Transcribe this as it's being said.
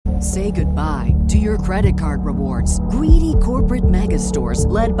Say goodbye to your credit card rewards. Greedy corporate mega stores,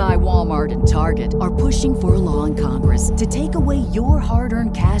 led by Walmart and Target, are pushing for a law in Congress to take away your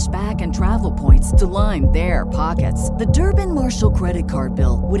hard-earned cash back and travel points to line their pockets. The Durbin-Marshall credit card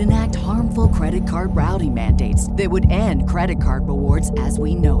bill would enact harmful credit card routing mandates that would end credit card rewards as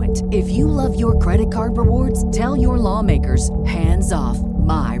we know it. If you love your credit card rewards, tell your lawmakers, hands off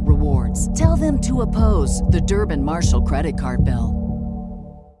my rewards. Tell them to oppose the Durbin-Marshall credit card bill.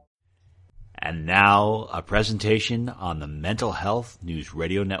 And now, a presentation on the Mental Health News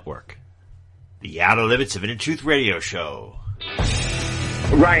Radio Network. The Outer Limits of Inner Truth Radio Show.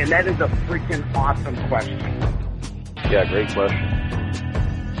 Ryan, that is a freaking awesome question. Yeah, great question.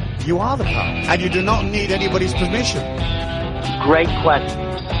 You are the power, and you do not need anybody's permission. Great question.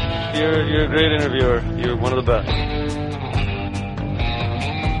 You're a great interviewer. You're one of the best.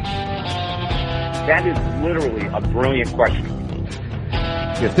 That is literally a brilliant question.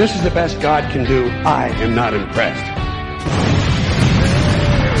 If this is the best God can do, I am not impressed.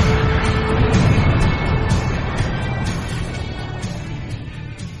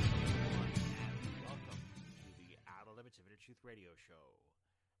 Welcome to the Outer Limits of Inner Truth Radio Show,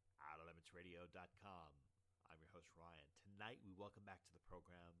 OuterLimitsRadio.com. I'm your host, Ryan. Tonight, we welcome back to the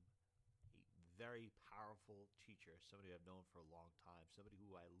program a very powerful teacher, somebody I've known for a long time, somebody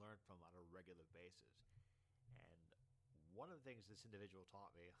who I learn from on a regular basis. One of the things this individual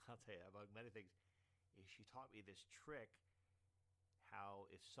taught me, I'll tell you, among many things, is she taught me this trick,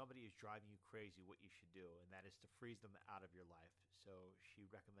 how if somebody is driving you crazy, what you should do, and that is to freeze them out of your life. So she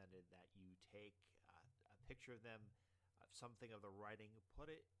recommended that you take a picture of them, something of the writing,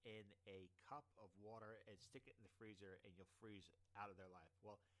 put it in a cup of water, and stick it in the freezer, and you'll freeze out of their life.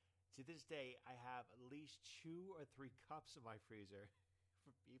 Well, to this day, I have at least 2 or 3 cups in my freezer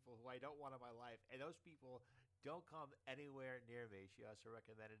for people who I don't want in my life, and those people don't come anywhere near me. She also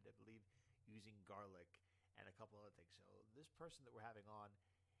recommended, I believe, using garlic and a couple other things. So this person that we're having on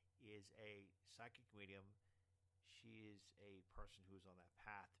is a psychic medium. She is a person who is on that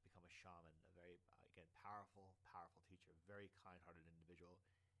path to become a shaman, a very, again, powerful teacher, very kind-hearted individual,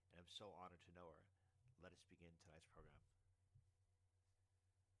 and I'm so honored to know her. Let us begin tonight's program.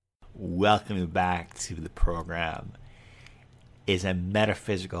 Welcome back to the program. Is a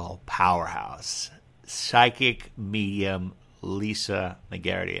metaphysical powerhouse, psychic medium Lisa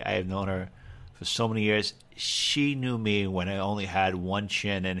McGarrity. I have known her for so many years. She knew me when I only had one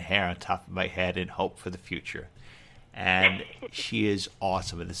chin and hair on top of my head and hope for the future. And she is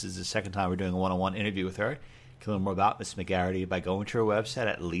awesome. And this is the second time we're doing a one-on-one interview with her. You can learn more about Miss McGarrity by going to her website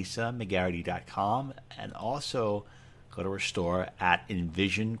at lisamcgarrity.com and also go to her store at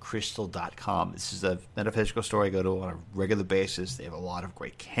envisioncrystal.com. This is a metaphysical store I go to on a regular basis. They have a lot of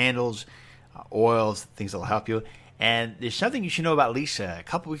great candles, oils, things that will help you. And there's something you should know about Lisa. A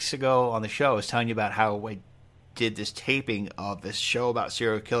couple weeks ago on the show, I was telling you about how I did this taping of this show about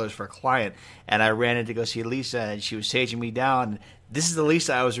serial killers for a client, and I ran in to go see Lisa, and she was saging me down. This is the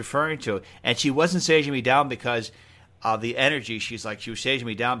Lisa I was referring to, and she wasn't saging me down because of the energy. She was saging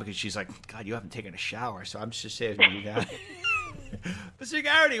me down because she's like, God, you haven't taken a shower, so I'm just saging you down. Ms.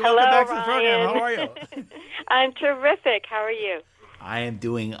 McGarrity, welcome back to the program. How are you? I'm terrific. How are you? I am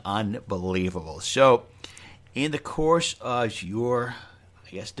doing unbelievable. So, in the course of your,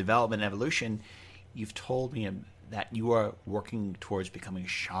 development and evolution, you've told me that you are working towards becoming a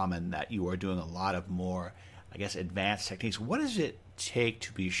shaman, that you are doing a lot of more, advanced techniques. What does it take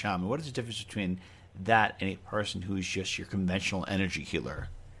to be a shaman? What is the difference between that and a person who is just your conventional energy healer?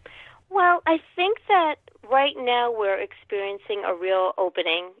 Well, I think that right now we're experiencing a real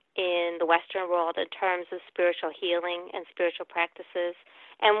opening in the Western world in terms of spiritual healing and spiritual practices.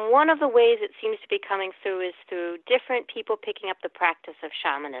 And one of the ways it seems to be coming through is through different people picking up the practice of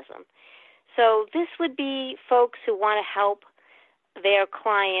shamanism. So this would be folks who want to help their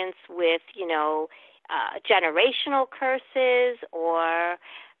clients with, generational curses or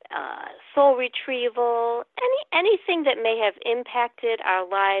soul retrieval, anything that may have impacted our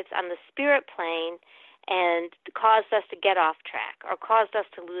lives on the spirit plane and caused us to get off track or caused us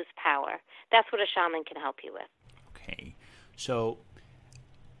to lose power. That's what a shaman can help you with. Okay. So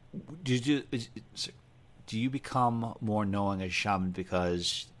do you become more knowing as a shaman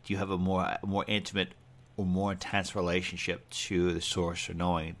because you have a more intimate or more intense relationship to the source or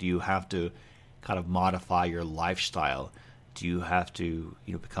knowing? Do you have to kind of modify your lifestyle? Do you have to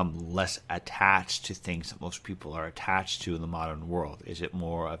become less attached to things that most people are attached to in the modern world? Is it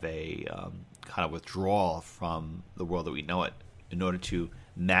more of a kind of withdrawal from the world that we know it in order to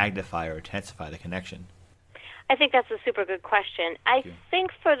magnify or intensify the connection? I think that's a super good question. I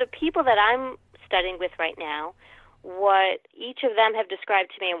think for the people that I'm studying with right now, what each of them have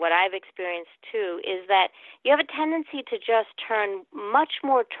described to me and what I've experienced too is that you have a tendency to just turn much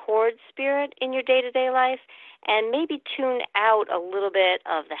more towards spirit in your day-to-day life and maybe tune out a little bit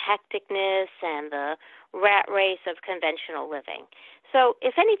of the hecticness and the rat race of conventional living. So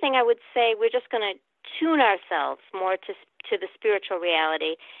if anything, I would say we're just going to tune ourselves more to the spiritual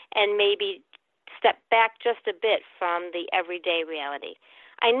reality and maybe step back just a bit from the everyday reality.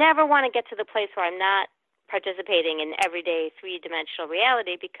 I never want to get to the place where I'm not participating in everyday three-dimensional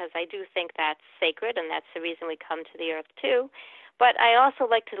reality because I do think that's sacred and that's the reason we come to the earth too. But I also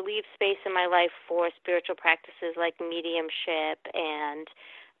like to leave space in my life for spiritual practices like mediumship and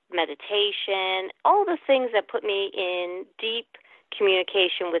meditation, all the things that put me in deep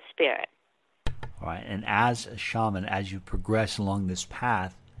communication with spirit. All right, and as a shaman, as you progress along this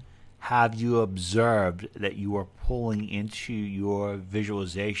path, have you observed that you are pulling into your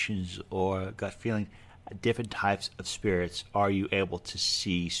visualizations or gut feeling different types of spirits? Are you able to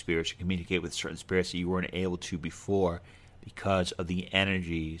see spirits or communicate with certain spirits that you weren't able to before because of the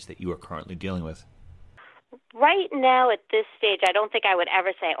energies that you are currently dealing with? Right now at this stage, I don't think I would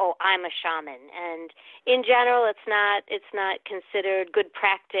ever say, "Oh, I'm a shaman." And in general, it's not considered good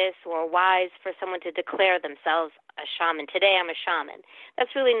practice or wise for someone to declare themselves a shaman. Today, I'm a shaman.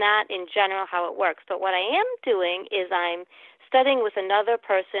 That's really not in general how it works. But what I am doing is I'm studying with another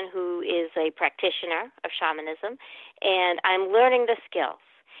person who is a practitioner of shamanism, and I'm learning the skills.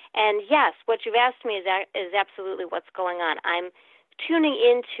 And yes, what you've asked me is absolutely what's going on. I'm tuning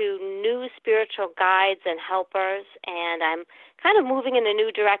into new spiritual guides and helpers, and I'm kind of moving in a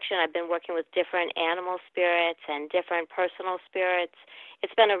new direction. I've been working with different animal spirits and different personal spirits.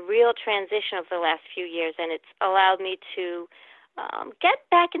 It's been a real transition over the last few years, and it's allowed me to get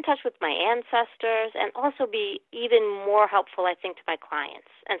back in touch with my ancestors and also be even more helpful, I think, to my clients.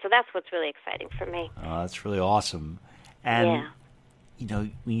 And so that's what's really exciting for me. That's really awesome. And, yeah. You know,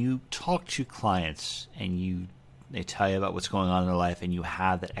 when you talk to clients and they tell you about what's going on in their life and you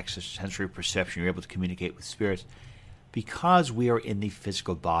have that extrasensory perception, you're able to communicate with spirits, because we are in the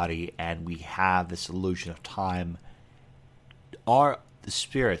physical body and we have this illusion of time, are the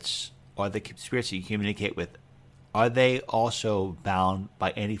spirits, or the spirits that you communicate with, are they also bound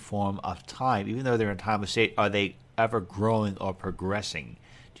by any form of time? Even though they're in time of state, are they ever growing or progressing?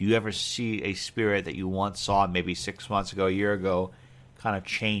 Do you ever see a spirit that you once saw maybe 6 months ago, a year ago, kind of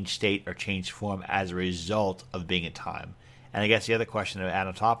change state or change form as a result of being in time? And I guess the other question to add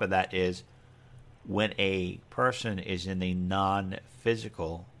on top of that is, when a person is in a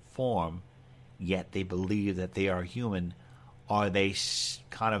non-physical form, yet they believe that they are human, are they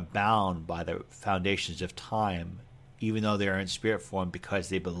kind of bound by the foundations of time, even though they are in spirit form, because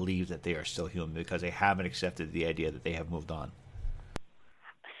they believe that they are still human, because they haven't accepted the idea that they have moved on?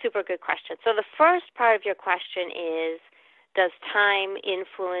 Super good question. So the first part of your question is, does time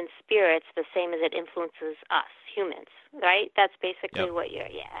influence spirits the same as it influences us, humans, right? That's basically what you're,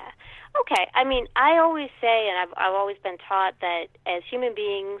 Okay. I mean, I always say, and I've always been taught that as human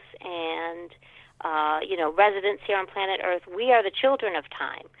beings and, residents here on planet Earth, we are the children of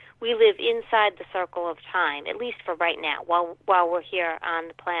time. We live inside the circle of time, at least for right now, while we're here on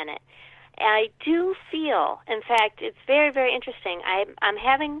the planet. And I do feel, in fact, it's very, very interesting. I'm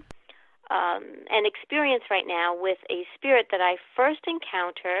having an experience right now with a spirit that I first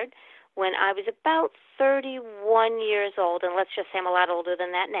encountered when I was about 31 years old, and let's just say I'm a lot older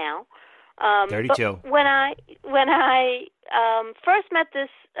than that now. 32. But when I first met this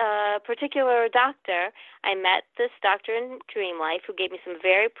particular doctor, I met this doctor in Dream Life who gave me some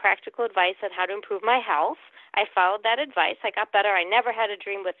very practical advice on how to improve my health. I followed that advice. I got better. I never had a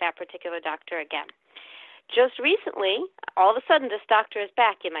dream with that particular doctor again. Just recently, all of a sudden, this doctor is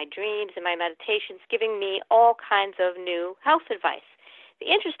back in my dreams and my meditations, giving me all kinds of new health advice.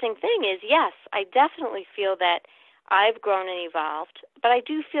 The interesting thing is, yes, I definitely feel that I've grown and evolved, but I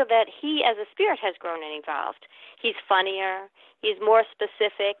do feel that he, as a spirit, has grown and evolved. He's funnier. He's more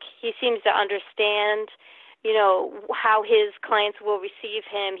specific. He seems to understand, how his clients will receive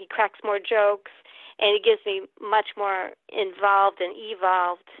him. He cracks more jokes, and he gives me much more involved and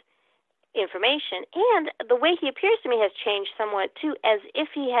evolved information. And the way he appears to me has changed somewhat, too, as if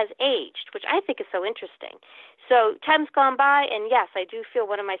he has aged, which I think is so interesting. So time's gone by, and yes, I do feel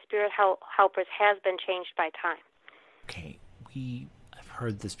one of my spirit helpers has been changed by time. Okay, I've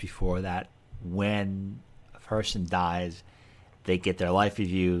heard this before, that when a person dies, they get their life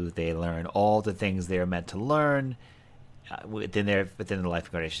review, they learn all the things they're meant to learn within the life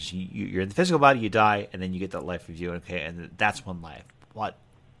incarnation. So you're in the physical body, you die, and then you get that life review, okay, and that's one life. But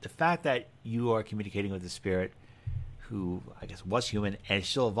the fact that you are communicating with a spirit who, I guess, was human and is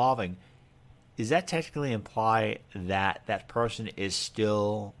still evolving, does that technically imply that that person is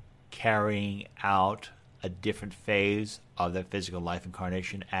still carrying out a different phase of their physical life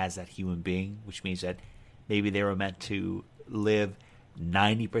incarnation as that human being, which means that maybe they were meant to live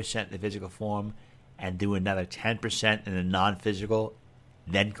 90% in the physical form and do another 10% in the non-physical,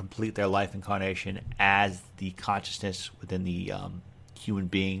 then complete their life incarnation as the consciousness within the human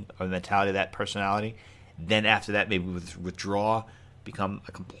being or the mentality of that personality. Then after that, maybe withdraw, become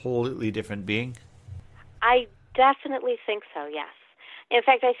a completely different being? I definitely think so, yes. In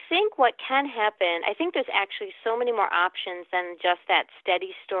fact, I think what can happen, I think there's actually so many more options than just that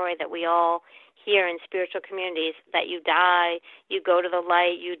steady story that we all hear in spiritual communities, that you die, you go to the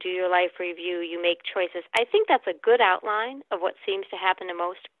light, you do your life review, you make choices. I think that's a good outline of what seems to happen to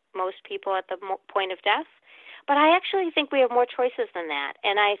most people at the point of death. But I actually think we have more choices than that.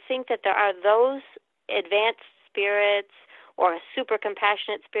 And I think that there are those advanced spirits or super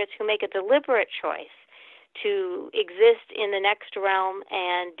compassionate spirits who make a deliberate choice to exist in the next realm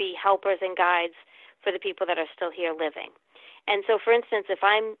and be helpers and guides for the people that are still here living. And so, for instance, if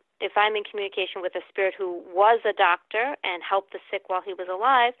I'm in communication with a spirit who was a doctor and helped the sick while he was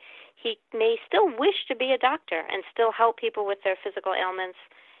alive, he may still wish to be a doctor and still help people with their physical ailments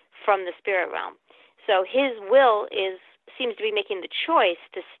from the spirit realm. So his will seems to be making the choice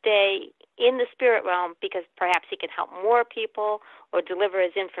to stay in the spirit realm because perhaps he can help more people or deliver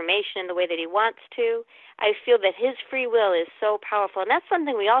his information in the way that he wants to. I feel that his free will is so powerful, and that's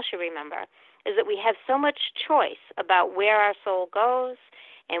something we all should remember, is that we have so much choice about where our soul goes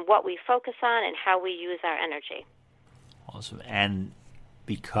and what we focus on and how we use our energy. Awesome. And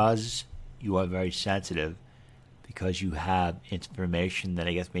because you are very sensitive, because you have information that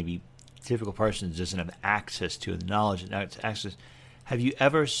I guess maybe typical person doesn't have access to, the knowledge and access, have you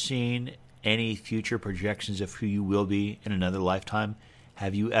ever seen any future projections of who you will be in another lifetime?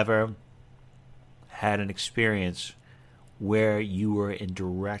 Have you ever had an experience where you were in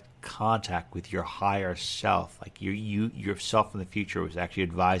direct contact with your higher self, like yourself in the future was actually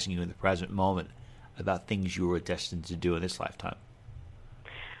advising you in the present moment about things you were destined to do in this lifetime?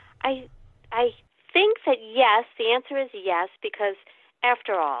 I think that yes, the answer is yes, because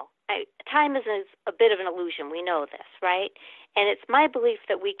after all, time is a bit of an illusion. We know this, right? And it's my belief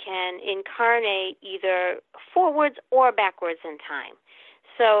that we can incarnate either forwards or backwards in time.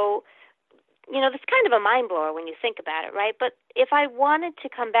 So, that's kind of a mind blower when you think about it, right? But if I wanted to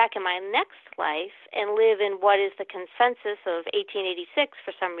come back in my next life and live in what is the consensus of 1886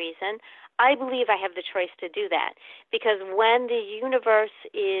 for some reason, I believe I have the choice to do that. Because when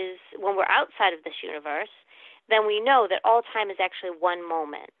we're outside of this universe, then we know that all time is actually one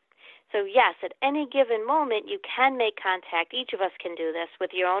moment. So yes, at any given moment, you can make contact. Each of us can do this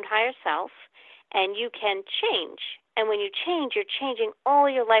with your own higher self, and you can change. And when you change, you're changing all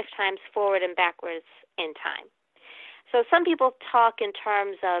your lifetimes forward and backwards in time. So some people talk in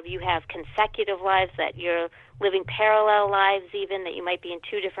terms of you have consecutive lives, that you're living parallel lives even, that you might be in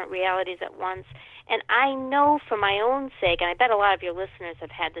two different realities at once. And I know for my own sake, and I bet a lot of your listeners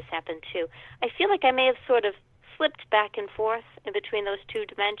have had this happen too, I feel like I may have sort of slipped back and forth in between those two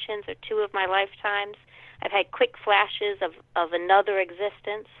dimensions or two of my lifetimes. I've had quick flashes of another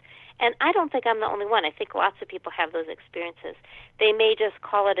existence. And I don't think I'm the only one. I think lots of people have those experiences. They may just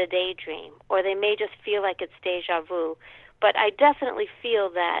call it a daydream, or they may just feel like it's deja vu. But I definitely feel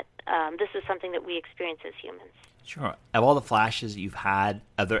that this is something that we experience as humans. Sure. Of all the flashes that you've had,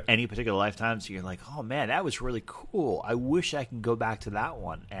 are there any particular lifetimes you're like, oh, man, that was really cool. I wish I could go back to that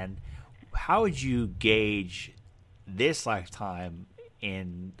one. And how would you gauge this lifetime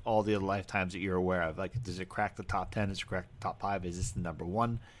in all the other lifetimes that you're aware of? Like, does it crack the top 10? Does it crack the top 5? Is this the number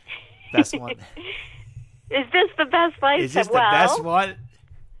one best one? Is this the best lifetime? Is this the best one?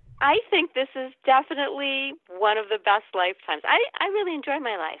 I think this is definitely one of the best lifetimes. I really enjoy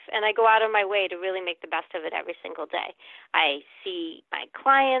my life, and I go out of my way to really make the best of it every single day. I see my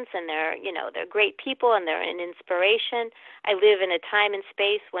clients, and they're great people, and they're an inspiration. I live in a time and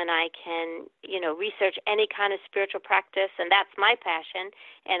space when I can, research any kind of spiritual practice, and that's my passion.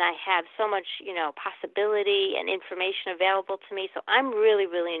 And I have so much, possibility and information available to me. So I'm really,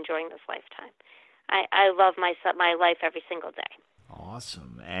 really enjoying this lifetime. I love my life every single day.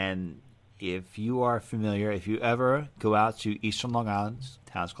 Awesome. And if you are familiar, if you ever go out to Eastern Long Island,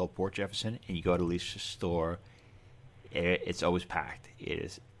 town's called Port Jefferson, and you go to Lisa's store, it's always packed. It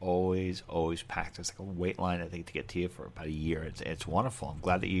is always packed. There's like a wait line, I think, to get to you for about a year. It's wonderful. I'm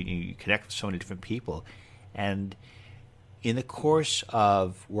glad that you connect with so many different people. And in the course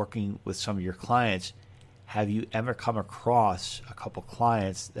of working with some of your clients, have you ever come across a couple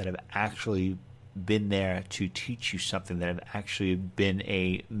clients that have actually been there to teach you something, that have actually been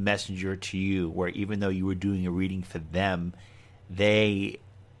a messenger to you, where even though you were doing a reading for them, they,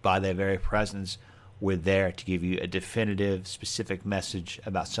 by their very presence, were there to give you a definitive, specific message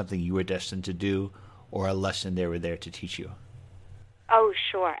about something you were destined to do, or a lesson they were there to teach you? Oh,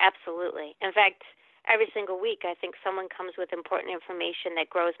 sure, absolutely. In fact, every single week I think someone comes with important information that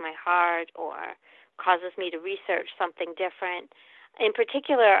grows my heart or causes me to research something different. In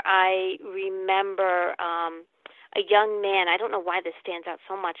particular, I remember a young man. I don't know why this stands out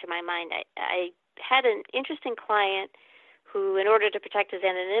so much in my mind. I had an interesting client who, in order to protect his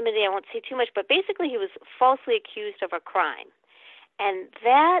anonymity, I won't say too much, but basically he was falsely accused of a crime. And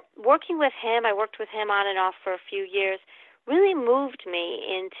that, working with him, I worked with him on and off for a few years, really moved me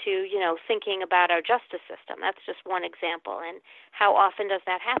into, thinking about our justice system. That's just one example. And how often does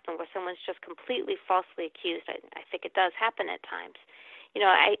that happen, where someone's just completely falsely accused? I think it does happen at times.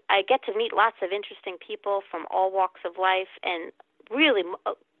 I get to meet lots of interesting people from all walks of life, and really,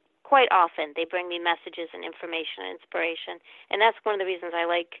 quite often, they bring me messages and information and inspiration. And that's one of the reasons I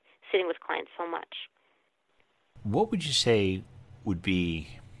like sitting with clients so much. What would you say would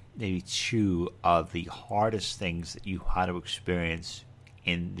be maybe two of the hardest things that you had to experience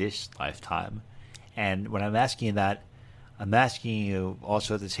in this lifetime? And when I'm asking you that, I'm asking you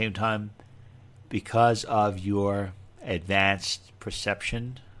also at the same time, because of your advanced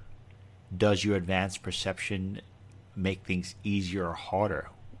perception, does your advanced perception make things easier or harder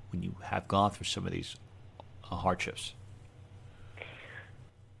when you have gone through some of these hardships?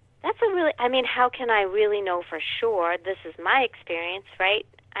 That's how can I really know for sure? This is my experience, right?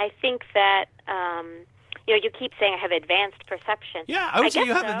 I think that, you keep saying I have advanced perception. Yeah, I would say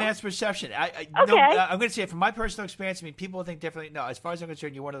you have so. Advanced perception. Okay. No, I'm going to say, from my personal experience, people think differently. No, as far as I'm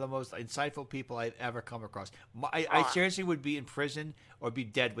concerned, you're one of the most insightful people I've ever come across. I seriously would be in prison or be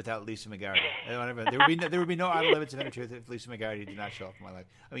dead without Lisa McGarrity. There would be no Outer Limits of Inner Truth if Lisa McGarity did not show up in my life.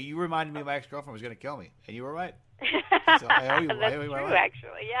 You reminded me my ex-girlfriend was going to kill me, and you were right. So I owe you. That's true,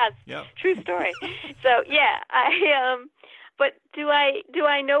 actually. Yes. Yep. True story. So yeah, But do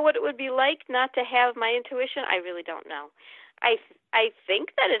I know what it would be like not to have my intuition? I really don't know. I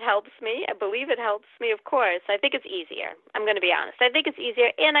think that it helps me. I believe it helps me, of course. I think it's easier. I'm going to be honest. I think it's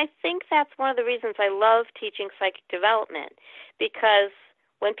easier, and I think that's one of the reasons I love teaching psychic development, because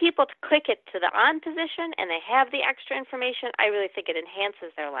when people click it to the on position and they have the extra information, I really think it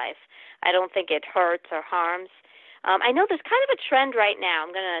enhances their life. I don't think it hurts or harms. I know there's kind of a trend right now.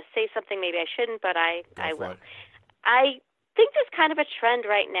 I'm going to say something maybe I shouldn't, but I will. I think there's kind of a trend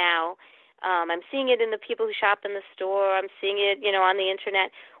right now. I'm seeing it in the people who shop in the store. I'm seeing it, on the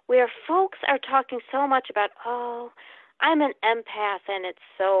internet, where folks are talking so much about, I'm an empath and it's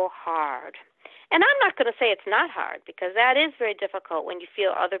so hard. And I'm not going to say it's not hard, because that is very difficult when you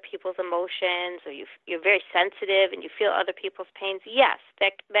feel other people's emotions, or you're very sensitive and you feel other people's pains. Yes,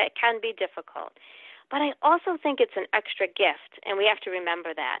 that can be difficult. But I also think it's an extra gift, and we have to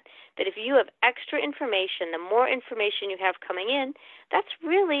remember that if you have extra information, the more information you have coming in, that's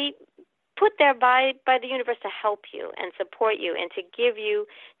really put there by the universe to help you and support you and to give you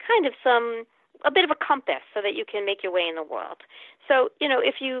kind of a bit of a compass so that you can make your way in the world. So,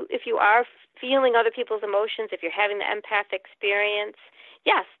 if you are feeling other people's emotions, if you're having the empath experience,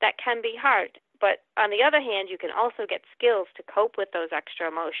 yes, that can be hard. But on the other hand, you can also get skills to cope with those extra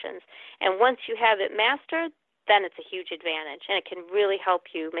emotions. And once you have it mastered, then it's a huge advantage, and it can really help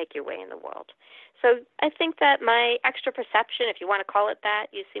you make your way in the world. So I think that my extra perception, if you want to call it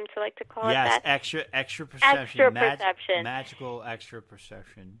that, you seem to like to call it that. Yes, extra perception. Extra perception. Magical extra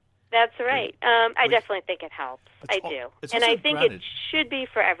perception. That's right. I definitely think it helps. I do. And I think it should be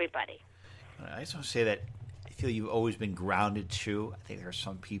for everybody. I just want to say that I feel you've always been grounded too. I think there are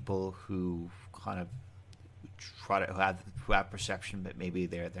some people who kind of who have perception, but maybe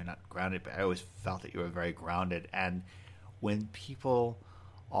they're not grounded. But I always felt that you were very grounded. And when people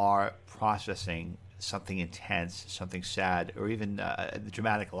are processing something intense, something sad, or even a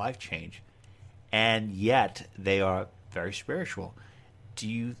dramatic life change, and yet they are very spiritual, do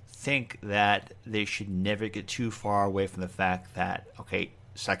you think that they should never get too far away from the fact that,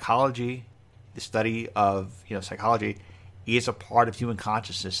 psychology, the study of psychology, is a part of human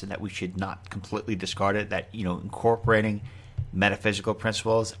consciousness, and that we should not completely discard it, that incorporating metaphysical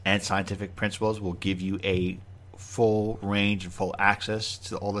principles and scientific principles will give you a full range and full access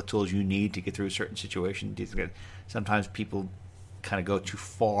to all the tools you need to get through a certain situation? Do you think that sometimes people kind of go too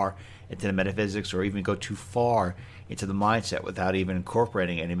far into the metaphysics, or even go too far into the mindset without even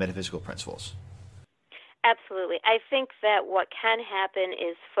incorporating any metaphysical principles? Absolutely. I think that what can happen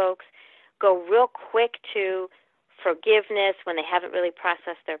is folks go real quick to forgiveness when they haven't really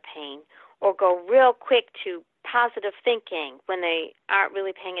processed their pain, or go real quick to positive thinking when they aren't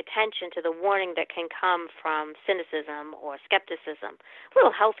really paying attention to the warning that can come from cynicism or skepticism. A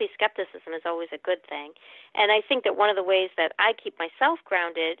little healthy skepticism is always a good thing. And I think that one of the ways that I keep myself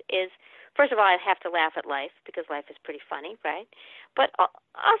grounded is, first of all, I have to laugh at life because life is pretty funny, right? But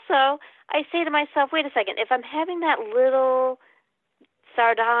also, I say to myself, wait a second, if I'm having that little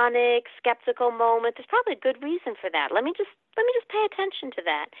sardonic, skeptical moment, there's probably a good reason for that. Let me just pay attention to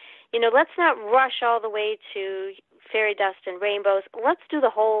that. Let's not rush all the way to fairy dust and rainbows. Let's do the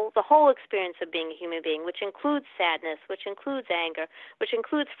whole experience of being a human being, which includes sadness, which includes anger, which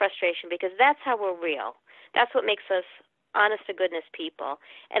includes frustration, because that's how we're real. That's what makes us honest to goodness people,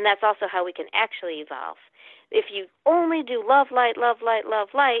 and that's also how we can actually evolve. If you only do love, light, love, light, love,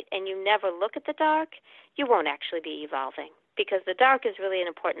 light, and you never look at the dark, you won't actually be evolving, because the dark is really an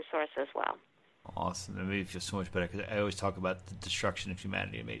important source as well. Awesome. That made me feel so much better, because I always talk about the destruction of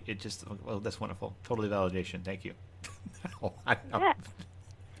humanity. It just, well, that's wonderful. Totally validation. Thank you. Yeah.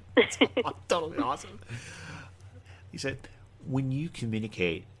 That's totally awesome. You said, when you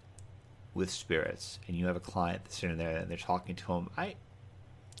communicate with spirits and you have a client that's sitting there and they're talking to them,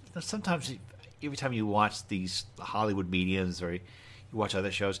 sometimes every time you watch these Hollywood mediums or you watch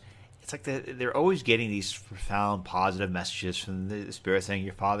other shows, it's like they're always getting these profound positive messages from the spirit saying,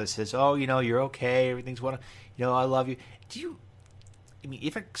 your father says, oh, you're okay, everything's wonderful, I love you.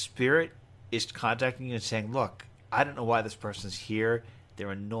 If a spirit is contacting you and saying, look, I don't know why this person's here,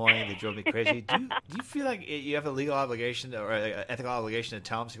 they're annoying, they drove me crazy, do you feel like you have a legal obligation or an ethical obligation to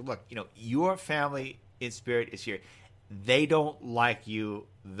tell them, say, look, your family in spirit is here. They don't like you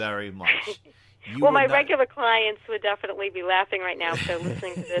very much. My regular clients would definitely be laughing right now if they're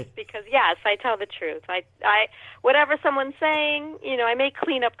listening to this, because yes, I tell the truth. I whatever someone's saying, I may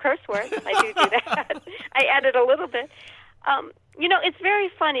clean up curse words. I do that. I edit a little bit. It's very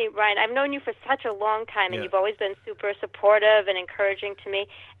funny, Ryan. I've known you for such a long time, and you've always been super supportive and encouraging to me.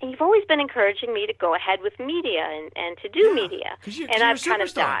 And you've always been encouraging me to go ahead with media and to do media. And I've kind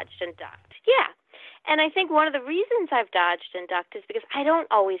of dodged and ducked. Yeah. And I think one of the reasons I've dodged and ducked is because I don't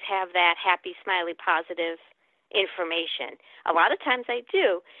always have that happy, smiley, positive information. A lot of times I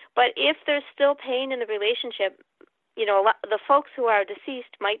do. But if there's still pain in the relationship, the folks who are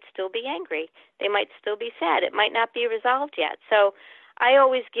deceased might still be angry. They might still be sad. It might not be resolved yet. So I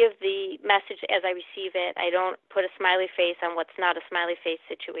always give the message as I receive it. I don't put a smiley face on what's not a smiley face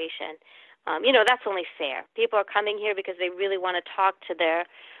situation. That's only fair. People are coming here because they really want to talk to their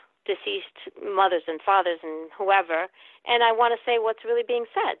deceased mothers and fathers and whoever, and I want to say what's really being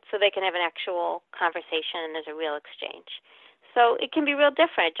said so they can have an actual conversation and there's a real exchange. So it can be real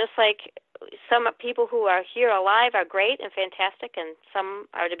different, just like some people who are here alive are great and fantastic, and some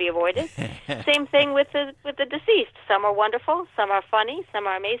are to be avoided. Same thing with the deceased. Some are wonderful, some are funny, some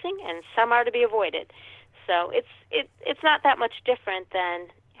are amazing, and some are to be avoided. So it's not that much different than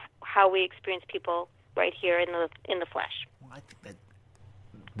how we experience people right here in the flesh. Well, I think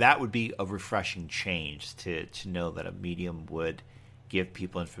that would be a refreshing change to know that a medium would give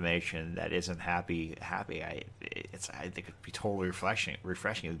people information that isn't happy. I think it'd be totally refreshing. It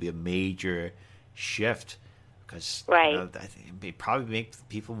would be a major shift because I think it'd probably make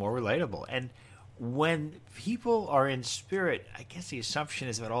people more relatable. And when people are in spirit, I guess the assumption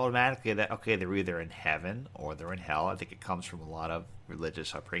is that automatically that, okay, they're either in heaven or they're in hell. I think it comes from a lot of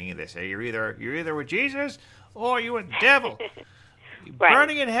religious upbringing. They say you're either with Jesus or you're with the devil. You're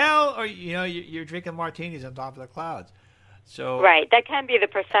burning in hell, or you're drinking martinis on top of the clouds. So that can be the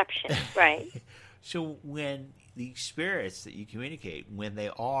perception. Right. So when the spirits that you communicate, when they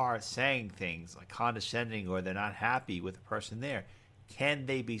are saying things like condescending or they're not happy with the person there, can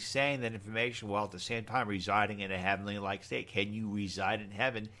they be saying that information while at the same time residing in a heavenly-like state? Can you reside in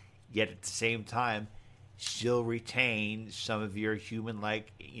heaven, yet at the same time still retain some of your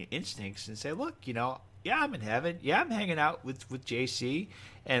human-like instincts and say, look, yeah, I'm in heaven. Yeah, I'm hanging out with JC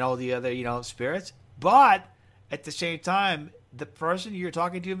and all the other, spirits. But at the same time, the person you're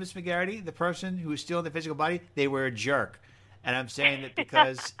talking to, Miss McGarrity, the person who is still in the physical body, they were a jerk. And I'm saying that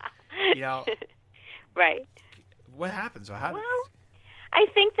because, Right. What happens? Well, I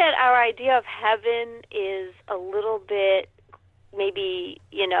think that our idea of heaven is a little bit maybe,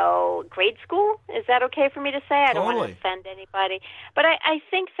 grade school. Is that okay for me to say? I don't want to offend anybody. But I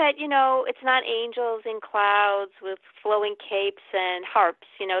think that, it's not angels in clouds with flowing capes and harps.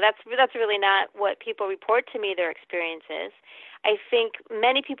 That's really not what people report to me their experience is. I think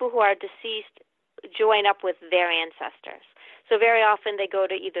many people who are deceased join up with their ancestors. So very often they go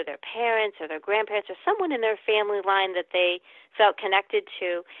to either their parents or their grandparents or someone in their family line that they felt connected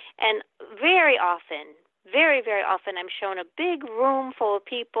to. And very often very, very often I'm shown a big room full of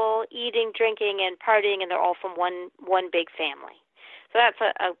people eating, drinking, and partying, and they're all from one big family. So that's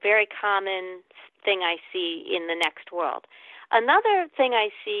a very common thing I see in the next world. Another thing I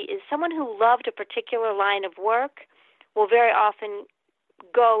see is someone who loved a particular line of work will very often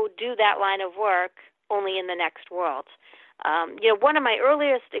go do that line of work only in the next world. One of my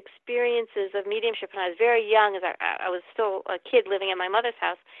earliest experiences of mediumship when I was very young is I was still a kid living in my mother's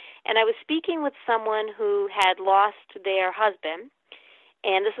house, and I was speaking with someone who had lost their husband,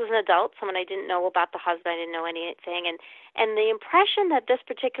 and this was an adult, someone I didn't know about the husband, I didn't know anything, and the impression that this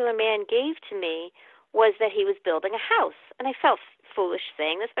particular man gave to me was that he was building a house. And I felt foolish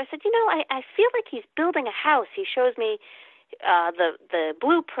saying this, but I said, I feel like he's building a house. He shows me the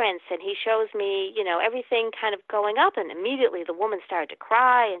blueprints, and he shows me, everything kind of going up, and immediately the woman started to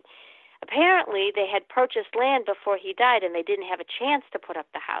cry, and apparently they had purchased land before he died, and they didn't have a chance to put up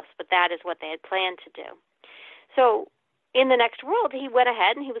the house, but that is what they had planned to do. So in the next world, he went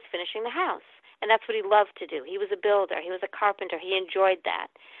ahead and he was finishing the house, and that's what he loved to do. He was a builder. He was a carpenter. He enjoyed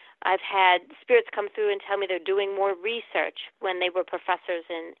that. I've had spirits come through and tell me they're doing more research when they were professors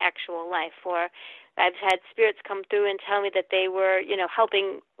in actual life, or I've had spirits come through and tell me that they were,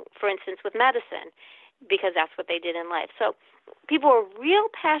 helping, for instance, with medicine, because that's what they did in life. So people who are real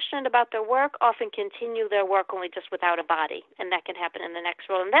passionate about their work often continue their work only just without a body, and that can happen in the next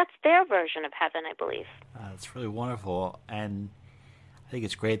world. And that's their version of heaven, I believe. That's really wonderful. And I think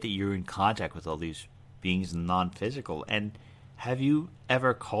it's great that you're in contact with all these beings in the non-physical. And have you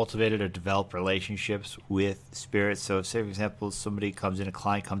ever cultivated or developed relationships with spirits? So say, for example, a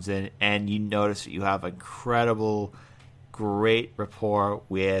client comes in, and you notice that you have incredible, great rapport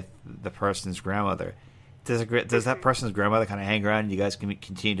with the person's grandmother. Does that person's grandmother kind of hang around, and you guys can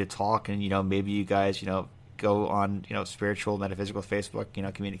continue to talk, and, maybe you guys, go on, spiritual, metaphysical Facebook,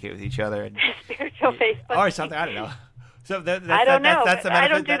 communicate with each other? And, spiritual Facebook. Or something, I don't know. So I don't know. I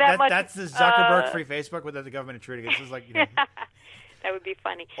don't do that much. That's the Zuckerberg free Facebook without the government intruding. It's just like, That would be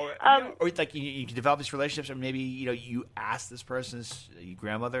funny. Or like you can develop these relationships, or maybe you ask this person's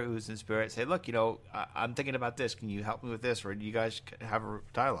grandmother who's in spirit, say, look, I'm thinking about this. Can you help me with this? Or do you guys have a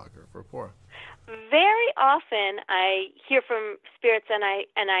dialogue or rapport? Very often I hear from spirits, and I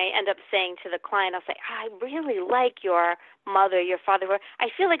end up saying to the client, I'll say, I really like your mother, your father. I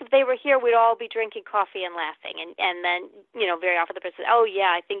feel like if they were here, we'd all be drinking coffee and laughing. And then, very often the person says, oh,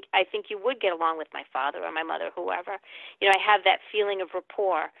 yeah, I think you would get along with my father or my mother, whoever. I have that feeling of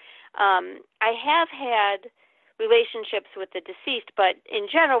rapport. I have had relationships with the deceased, but in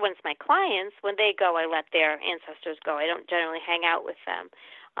general, when it's my clients, when they go, I let their ancestors go. I don't generally hang out with them.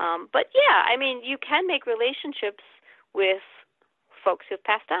 But yeah, you can make relationships with folks who've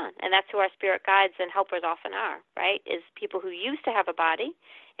passed on, and that's who our spirit guides and helpers often are, right? Is people who used to have a body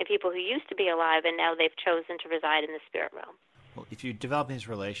and people who used to be alive, and now they've chosen to reside in the spirit realm. Well, if you develop these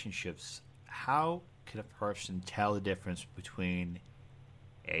relationships, how can a person tell the difference between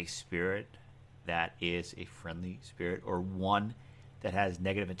a spirit that is a friendly spirit or one that has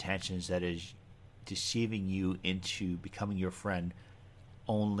negative intentions, that is deceiving you into becoming your friend?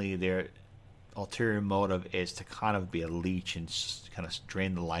 Only their ulterior motive is to kind of be a leech and kind of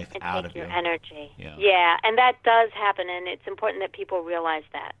drain the life and out of your you. Energy. Yeah, and that does happen, and it's important that people realize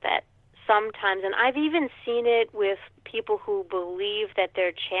that sometimes, and I've even seen it with people who believe that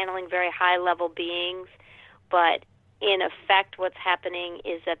they're channeling very high-level beings, but in effect what's happening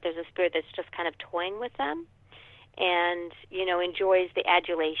is that there's a spirit that's just kind of toying with them and, enjoys the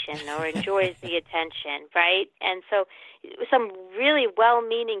adulation or enjoys the attention, right? And so some really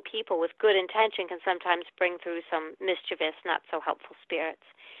well-meaning people with good intention can sometimes bring through some mischievous, not so helpful spirits.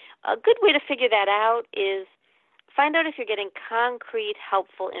 A good way to figure that out is find out if you're getting concrete,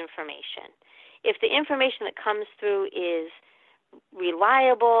 helpful information. If the information that comes through is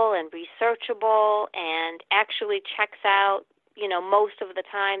reliable and researchable and actually checks out, most of the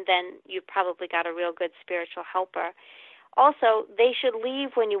time, then you've probably got a real good spiritual helper. Also, they should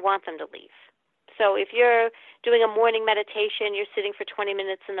leave when you want them to leave. So if you're doing a morning meditation, you're sitting for 20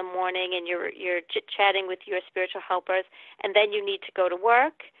 minutes in the morning and you're chit-chatting with your spiritual helpers, and then you need to go to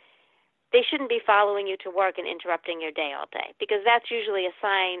work, they shouldn't be following you to work and interrupting your day all day, because that's usually a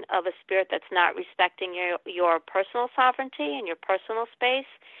sign of a spirit that's not respecting your personal sovereignty and your personal space,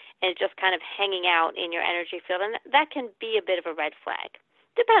 and just kind of hanging out in your energy field. And that can be a bit of a red flag.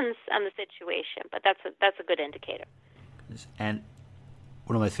 Depends on the situation, but that's a good indicator. And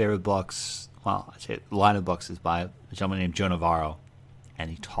one of my favorite books, I'd say line of books, is by a gentleman named Joe Navarro, and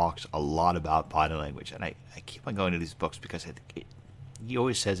he talks a lot about body language. And I keep on going to these books because he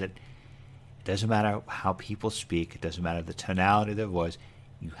always says that it doesn't matter how people speak, it doesn't matter the tonality of their voice,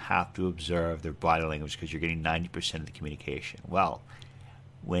 you have to observe their body language because you're getting 90% of the communication. Well,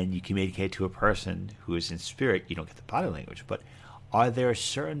 when you communicate to a person who is in spirit, you don't get the body language. But are there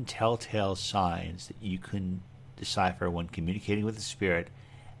certain telltale signs that you can decipher when communicating with the spirit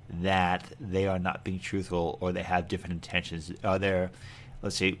that they are not being truthful or they have different intentions? Are there,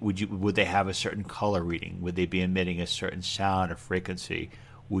 let's say, would they have a certain color reading? Would they be emitting a certain sound or frequency?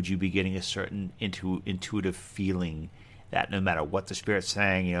 Would you be getting a certain intuitive feeling that no matter what the spirit's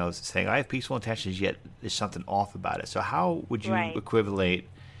saying, it's saying, I have peaceful intentions, yet there's something off about it. So how would you equivalate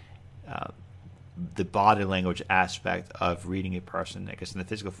the body language aspect of reading a person, I guess in the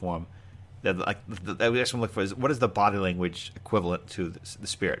physical form? That we actually look for is, what is the body language equivalent to the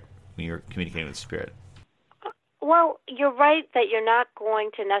spirit when you're communicating with the spirit? Well, you're right that you're not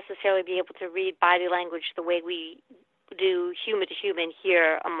going to necessarily be able to read body language the way we do human to human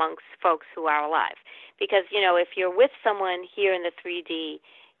here amongst folks who are alive. Because, if you're with someone here in the 3D,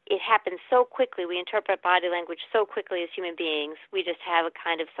 it happens so quickly. We interpret body language so quickly as human beings. We just have a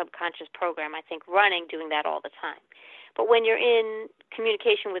kind of subconscious program, I think, running, doing that all the time. But when you're in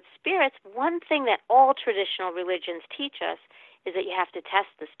communication with spirits, one thing that all traditional religions teach us is that you have to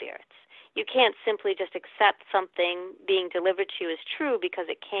test the spirits. You can't simply just accept something being delivered to you as true because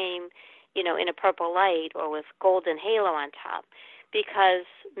it came, in a purple light or with golden halo on top, because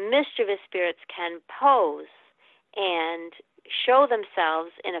mischievous spirits can pose and show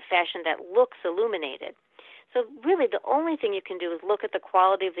themselves in a fashion that looks illuminated. So really the only thing you can do is look at the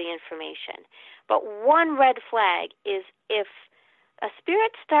quality of the information. But one red flag is if a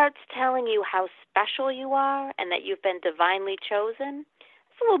spirit starts telling you how special you are and that you've been divinely chosen,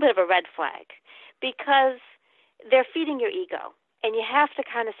 it's a little bit of a red flag because they're feeding your ego. And you have to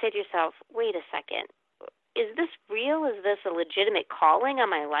kind of say to yourself, wait a second, is this real? Is this a legitimate calling on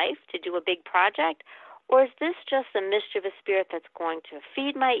my life to do a big project? Or is this just a mischievous spirit that's going to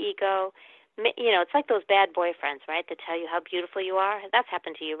feed my ego? It's like those bad boyfriends, right, that tell you how beautiful you are. That's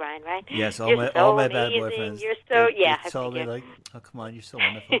happened to you, Ryan, right? Yes, all my bad boyfriends. You're so, they tell me like, oh, come on, you're so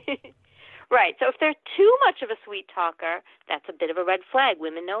wonderful. Right. So if they're too much of a sweet talker, that's a bit of a red flag.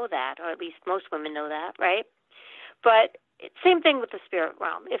 Women know that, or at least most women know that, right? But same thing with the spirit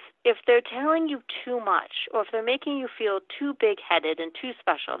realm. If they're telling you too much, or if they're making you feel too big-headed and too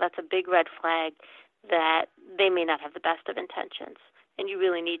special, that's a big red flag that they may not have the best of intentions. And you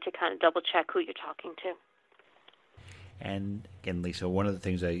really need to kind of double-check who you're talking to. And again, Lisa, one of the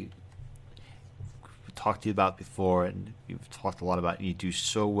things I talked to you about before, and you've talked a lot about, and you do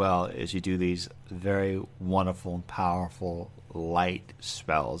so well, is you do these very wonderful and powerful light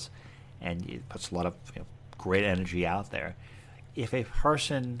spells, and it puts a lot of great energy out there. If a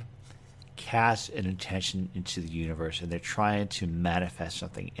person casts an intention into the universe and they're trying to manifest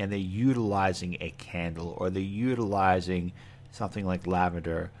something, and they're utilizing a candle, or they're utilizing something like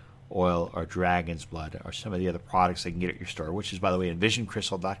lavender oil or dragon's blood or some of the other products they can get at your store, which is, by the way,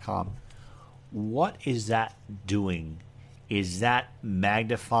 envisioncrystal.com, what is that doing? Is that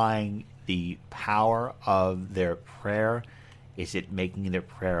magnifying the power of their prayer? Is it making their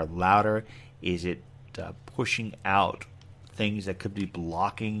prayer louder? Is it pushing out things that could be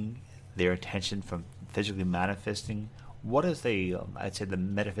blocking their attention from physically manifesting? What is I'd say the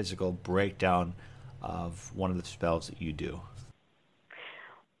metaphysical breakdown of one of the spells that you do?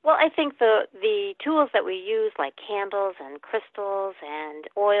 Well, I think the tools that we use, like candles and crystals and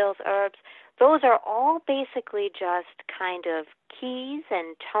oils, herbs, those are all basically just kind of keys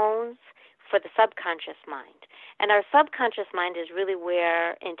and tones for the subconscious mind. And our subconscious mind is really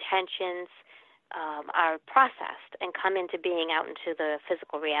where intentions are processed and come into being out into the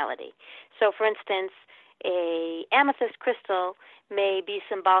physical reality. So, for instance, a amethyst crystal may be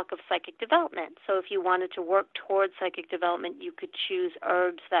symbolic of psychic development. So if you wanted to work towards psychic development, you could choose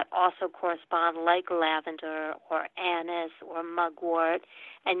herbs that also correspond, like lavender or anise or mugwort,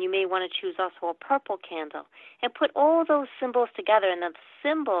 and you may want to choose also a purple candle, and put all those symbols together, and the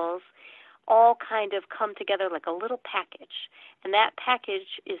symbols all kind of come together like a little package. And that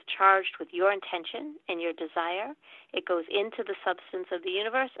package is charged with your intention and your desire. It goes into the substance of the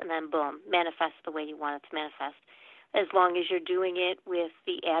universe, and then boom, manifests the way you want it to manifest, as long as you're doing it with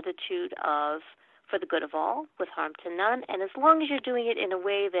the attitude of for the good of all, with harm to none, and as long as you're doing it in a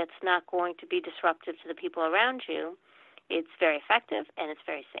way that's not going to be disruptive to the people around you, it's very effective and it's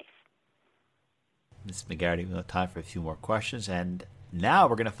very safe. Ms. McGarrity, we have time for a few more questions, and now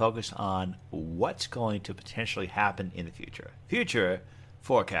we're going to focus on what's going to potentially happen in the future. Future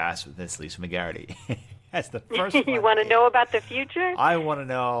forecast with Ms. Lisa McGarrity. That's the first one. You want to know about the future? I want to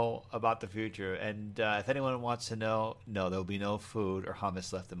know about the future. And if anyone wants to know, no, there'll be no food or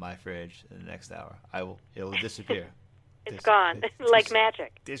hummus left in my fridge in the next hour. It will disappear. It's gone, like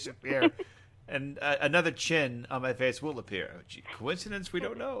magic. Disappear. And another chin on my face will appear. Gee, coincidence? We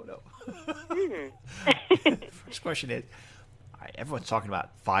don't know. No. First question is, everyone's talking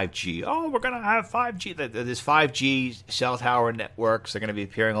about 5G. Oh, we're going to have 5G. There's 5G cell tower networks. They're going to be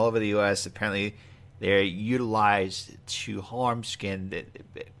appearing all over the U.S. Apparently, they're utilized to harm skin.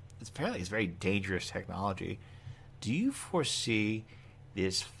 It's very dangerous technology. Do you foresee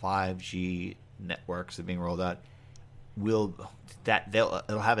this 5G networks that are being rolled out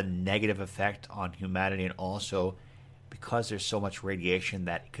it'll have a negative effect on humanity, and also because there's so much radiation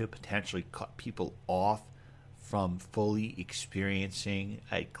that it could potentially cut people off from fully experiencing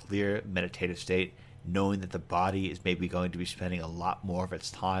a clear meditative state, knowing that the body is maybe going to be spending a lot more of its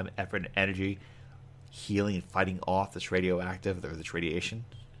time, effort, and energy healing and fighting off this radioactive or this radiation?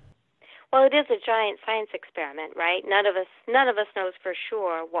 Well, it is a giant science experiment, right? None of us knows for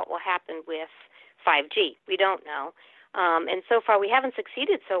sure what will happen with 5G. We don't know. And so far, we haven't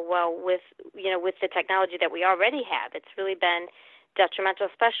succeeded so well with the technology that we already have. It's really been detrimental,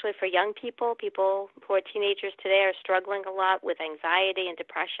 especially for young people. People who are teenagers today are struggling a lot with anxiety and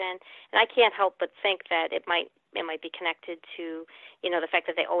depression. And I can't help but think that it might be connected to, the fact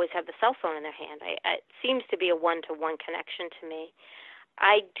that they always have the cell phone in their hand. It seems to be a one-to-one connection to me.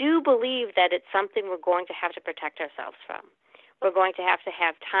 I do believe that it's something we're going to have to protect ourselves from. We're going to have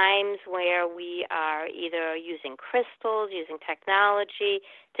times where we are either using crystals, using technology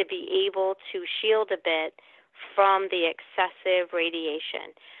to be able to shield a bit from the excessive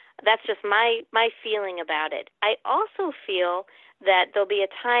radiation. That's just my feeling about it. I also feel that there'll be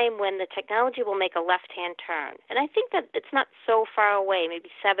a time when the technology will make a left-hand turn. And I think that it's not so far away, maybe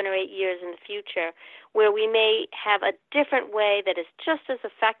 7 or 8 years in the future, where we may have a different way that is just as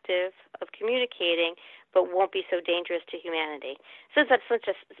effective of communicating but won't be so dangerous to humanity. Since I'm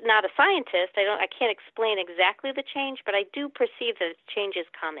not a scientist, I can't explain exactly the change, but I do perceive that change is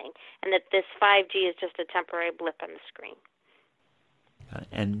coming and that this 5G is just a temporary blip on the screen.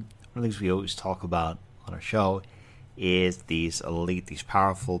 And one of the things we always talk about on our show is these elite, these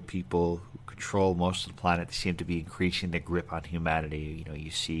powerful people who control most of the planet. They seem to be increasing their grip on humanity.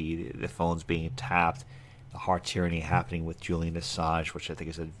 You see the phones being tapped, the heart tyranny happening with Julian Assange, which I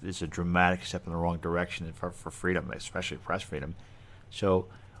think is a dramatic step in the wrong direction for freedom, especially press freedom. So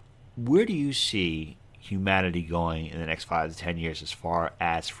where do you see humanity going in the next 5 to 10 years as far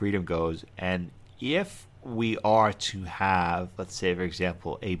as freedom goes? And if we are to have, let's say, for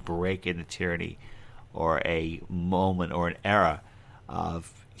example, a break in the tyranny or a moment or an era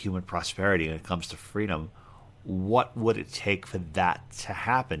of human prosperity when it comes to freedom, what would it take for that to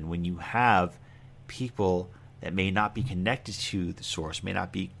happen when you have people that may not be connected to the source, may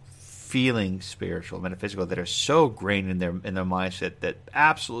not be feeling spiritual, metaphysical, that are so grained in their mindset that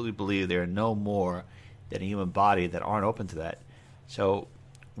absolutely believe they are no more than a human body, that aren't open to that? So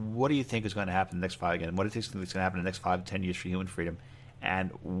what do you think is going to happen in the next what do you think is going to happen in the next 5 to 10 years for human freedom,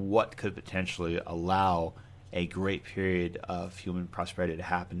 and what could potentially allow a great period of human prosperity to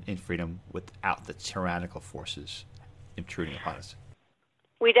happen in freedom without the tyrannical forces intruding upon us?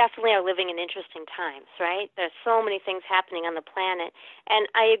 We definitely are living in interesting times, right? There's so many things happening on the planet. And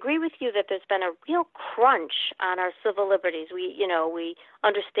I agree with you that there's been a real crunch on our civil liberties. We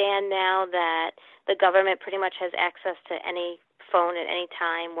understand now that the government pretty much has access to any phone at any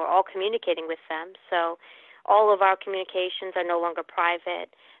time. We're all communicating with them. So all of our communications are no longer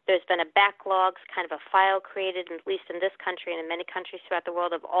private. There's been a backlog, kind of a file created, at least in this country and in many countries throughout the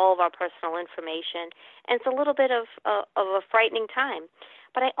world, of all of our personal information. And it's a little bit of a frightening time.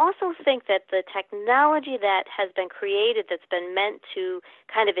 But I also think that the technology that has been created, that's been meant to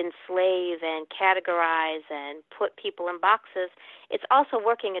kind of enslave and categorize and put people in boxes, it's also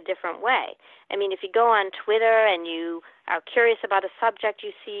working a different way. I mean, if you go on Twitter and you are curious about a subject,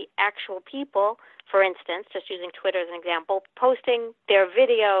 you see actual people, for instance, just using Twitter as an example, posting their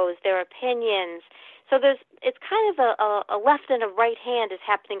videos, their opinions. So it's kind of a left and a right hand is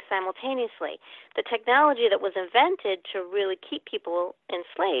happening simultaneously. The technology that was invented to really keep people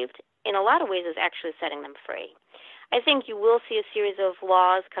enslaved, in a lot of ways, is actually setting them free. I think you will see a series of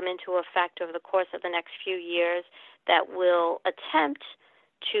laws come into effect over the course of the next few years that will attempt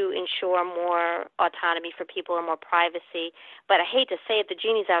to ensure more autonomy for people and more privacy. But I hate to say it, the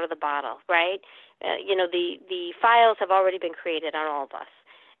genie's out of the bottle, right? The files have already been created on all of us.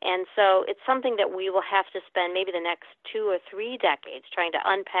 And so it's something that we will have to spend maybe the next 2 or 3 decades trying to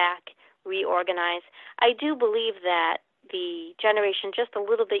unpack, reorganize. I do believe that the generation just a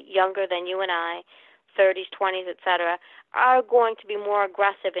little bit younger than you and I, 30s, 20s, et cetera, are going to be more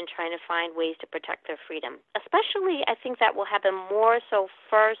aggressive in trying to find ways to protect their freedom. Especially, I think that will happen more so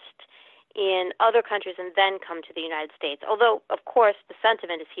first in other countries and then come to the United States. Although, of course, the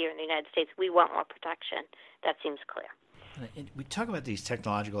sentiment is here in the United States. We want more protection. That seems clear. And we talk about these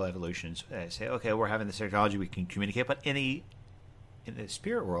technological evolutions. Say, okay, we're having this technology, we can communicate, but in the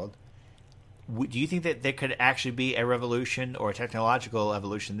spirit world, do you think that there could actually be a revolution or a technological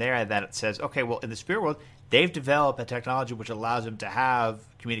evolution there that says, okay, well, in the spirit world, they've developed a technology which allows them to have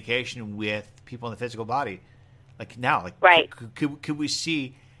communication with people in the physical body? Like now, like right. could we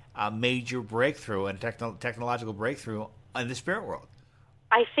see a major breakthrough and technological breakthrough in the spirit world?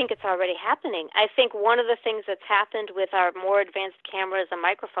 I think it's already happening. I think one of the things that's happened with our more advanced cameras and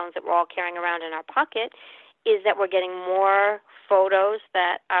microphones that we're all carrying around in our pocket is that we're getting more photos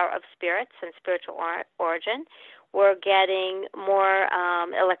that are of spirits and spiritual origin. We're getting more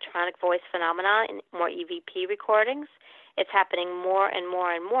electronic voice phenomena and more EVP recordings. It's happening more and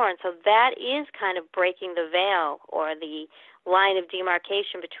more and more. And so that is kind of breaking the veil or the line of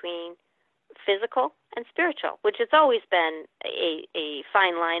demarcation between physical and spiritual, which has always been a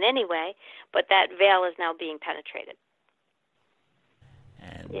fine line anyway, but that veil is now being penetrated.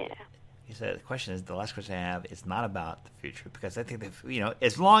 And yeah. So the last question I have is not about the future, because I think that,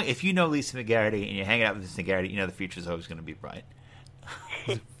 if you know Lisa McGarrity and you're hanging out with Lisa McGarrity, the future is always going to be bright.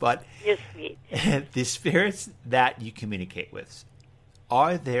 But you're sweet. The spirits that you communicate with,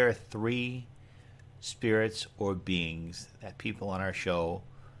 are there 3 spirits or beings that people on our show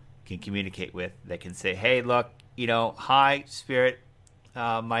can communicate with that can say, hey, look, hi, spirit,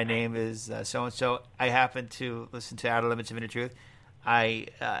 my name is so-and-so. I happen to listen to Outer Limits of Inner Truth.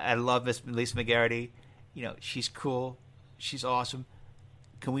 I love Miss Lisa McGarrity. She's cool. She's awesome.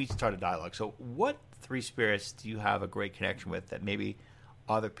 Can we start a dialogue? So what 3 spirits do you have a great connection with that maybe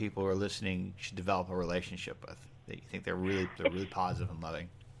other people who are listening should develop a relationship with, that you think they're really positive and loving?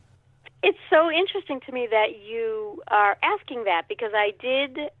 It's so interesting to me that you are asking that, because I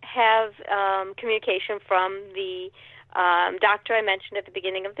did have communication from the doctor I mentioned at the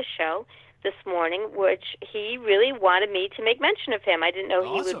beginning of the show this morning, which he really wanted me to make mention of him. I didn't know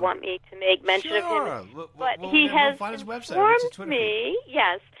he would want me to make mention of him, but he has informed me,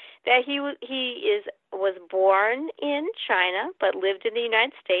 yes, that he was born in China but lived in the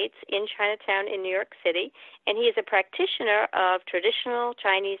United States, in Chinatown in New York City, and he is a practitioner of traditional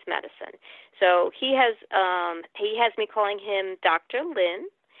Chinese medicine. So he has me calling him Dr. Lin,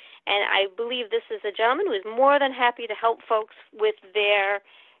 and I believe this is a gentleman who is more than happy to help folks with their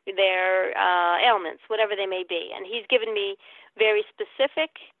ailments, whatever they may be. And he's given me very specific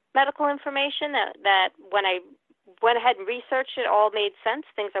medical information that when I went ahead and researched it, all made sense,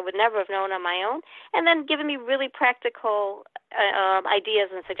 things I would never have known on my own, and then given me really practical ideas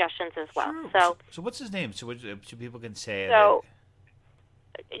and suggestions as well. Sure. So what's his name? So people can say. So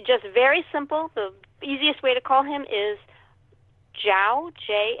just very simple. The easiest way to call him is Zhao,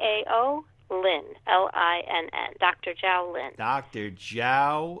 Jao, Lin, Linn, Dr. Zhao Lin. Dr.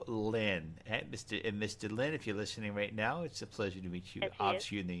 Zhao Lin. Mr. Lin, if you're listening right now, it's a pleasure to meet you.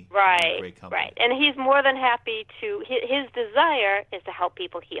 Obviously, you're in the great company. Right. And he's more than happy to, his desire is to help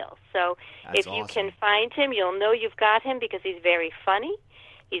people heal. So if you can find him, you'll know you've got him, because he's very funny,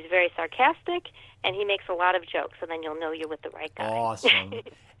 he's very sarcastic, and he makes a lot of jokes, and then you'll know you're with the right guy. Awesome.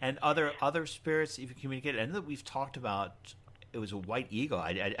 And other spirits that you can communicate. I know that we've talked about. It was a white eagle.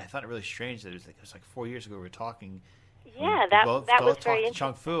 I thought it really strange that it was like 4 years ago we were talking. Yeah, that was very interesting. To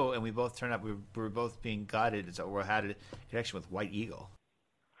Chung Fu, and we both turned up. We were both being guided, so we had a connection with White Eagle.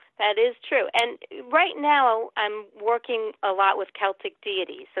 That is true. And right now I'm working a lot with Celtic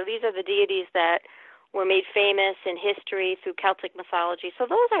deities. So these are the deities that were made famous in history through Celtic mythology. So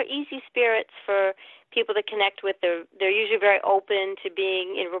those are easy spirits for people to connect with. They're usually very open to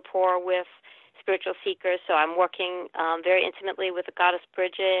being in rapport with spiritual seekers. So I'm working very intimately with the goddess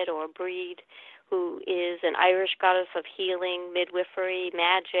Bridget, or Breed, who is an Irish goddess of healing, midwifery,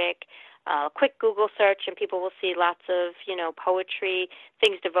 magic. Quick Google search, and people will see lots of, poetry,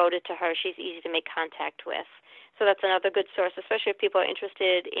 things devoted to her. She's easy to make contact with. So that's another good source, especially if people are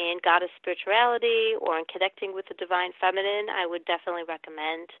interested in goddess spirituality or in connecting with the divine feminine. I would definitely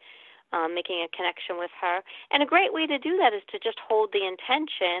recommend making a connection with her. And a great way to do that is to just hold the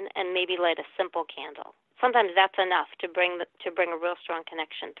intention and maybe light a simple candle. Sometimes that's enough to bring a real strong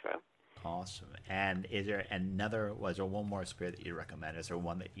connection through. Awesome. And is there one more spirit that you recommend? Is there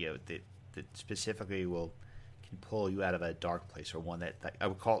one that that specifically can pull you out of a dark place, or one that I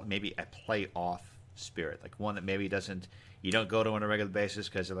would call it maybe a play off spirit, like one that maybe you don't go to on a regular basis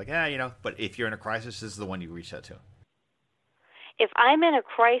because they're like, but if you're in a crisis, this is the one you reach out to? If I'm in a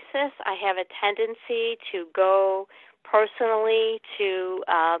crisis, I have a tendency to go personally to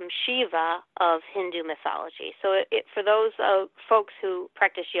Shiva of Hindu mythology. So for those folks who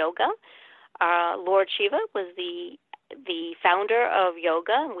practice yoga, Lord Shiva was the founder of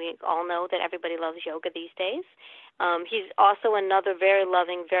yoga, and we all know that everybody loves yoga these days. He's also another very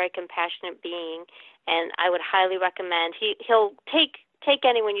loving, very compassionate being, and I would highly recommend. He'll take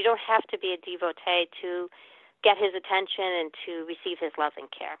anyone. You don't have to be a devotee to get his attention and to receive his love and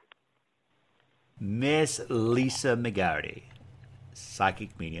care. Miss Lisa McGarrity,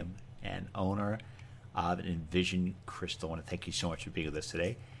 psychic medium and owner of Envision Crystal. I want to thank you so much for being with us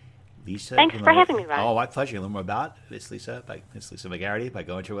today. Lisa, thanks for having me, Ryan. Oh, my pleasure. You can learn more about Miss Lisa McGarrity by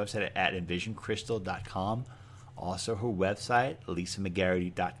going to her website at envisioncrystal.com. Also, her website,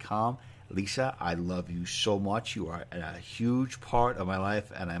 lisamcgarrity.com. Lisa, I love you so much. You are a huge part of my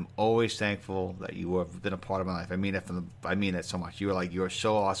life, and I'm always thankful that you have been a part of my life. I mean it so much. You're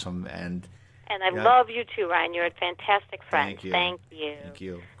so awesome, and I love you too, Ryan. You're a fantastic friend. Thank you. Thank you. Thank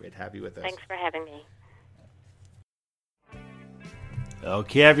you. Great to have you with us. Thanks for having me.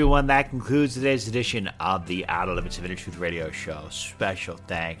 Okay, everyone, that concludes today's edition of the Outer Limits of Inner Truth Radio Show. Special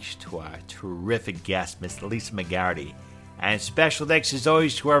thanks to our terrific guest, Miss Lisa McGarrity. And special thanks, as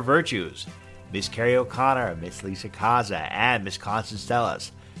always, to our virtues, Miss Carrie O'Connor, Miss Lisa Kaza, and Miss Constance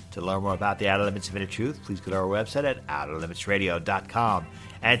Stellas. To learn more about the Outer Limits of Inner Truth, please go to our website at outerlimitsradio.com.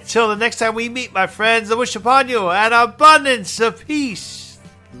 Until the next time we meet, my friends, I wish upon you an abundance of peace,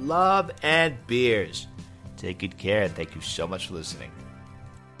 love, and beers. Take good care, and thank you so much for listening.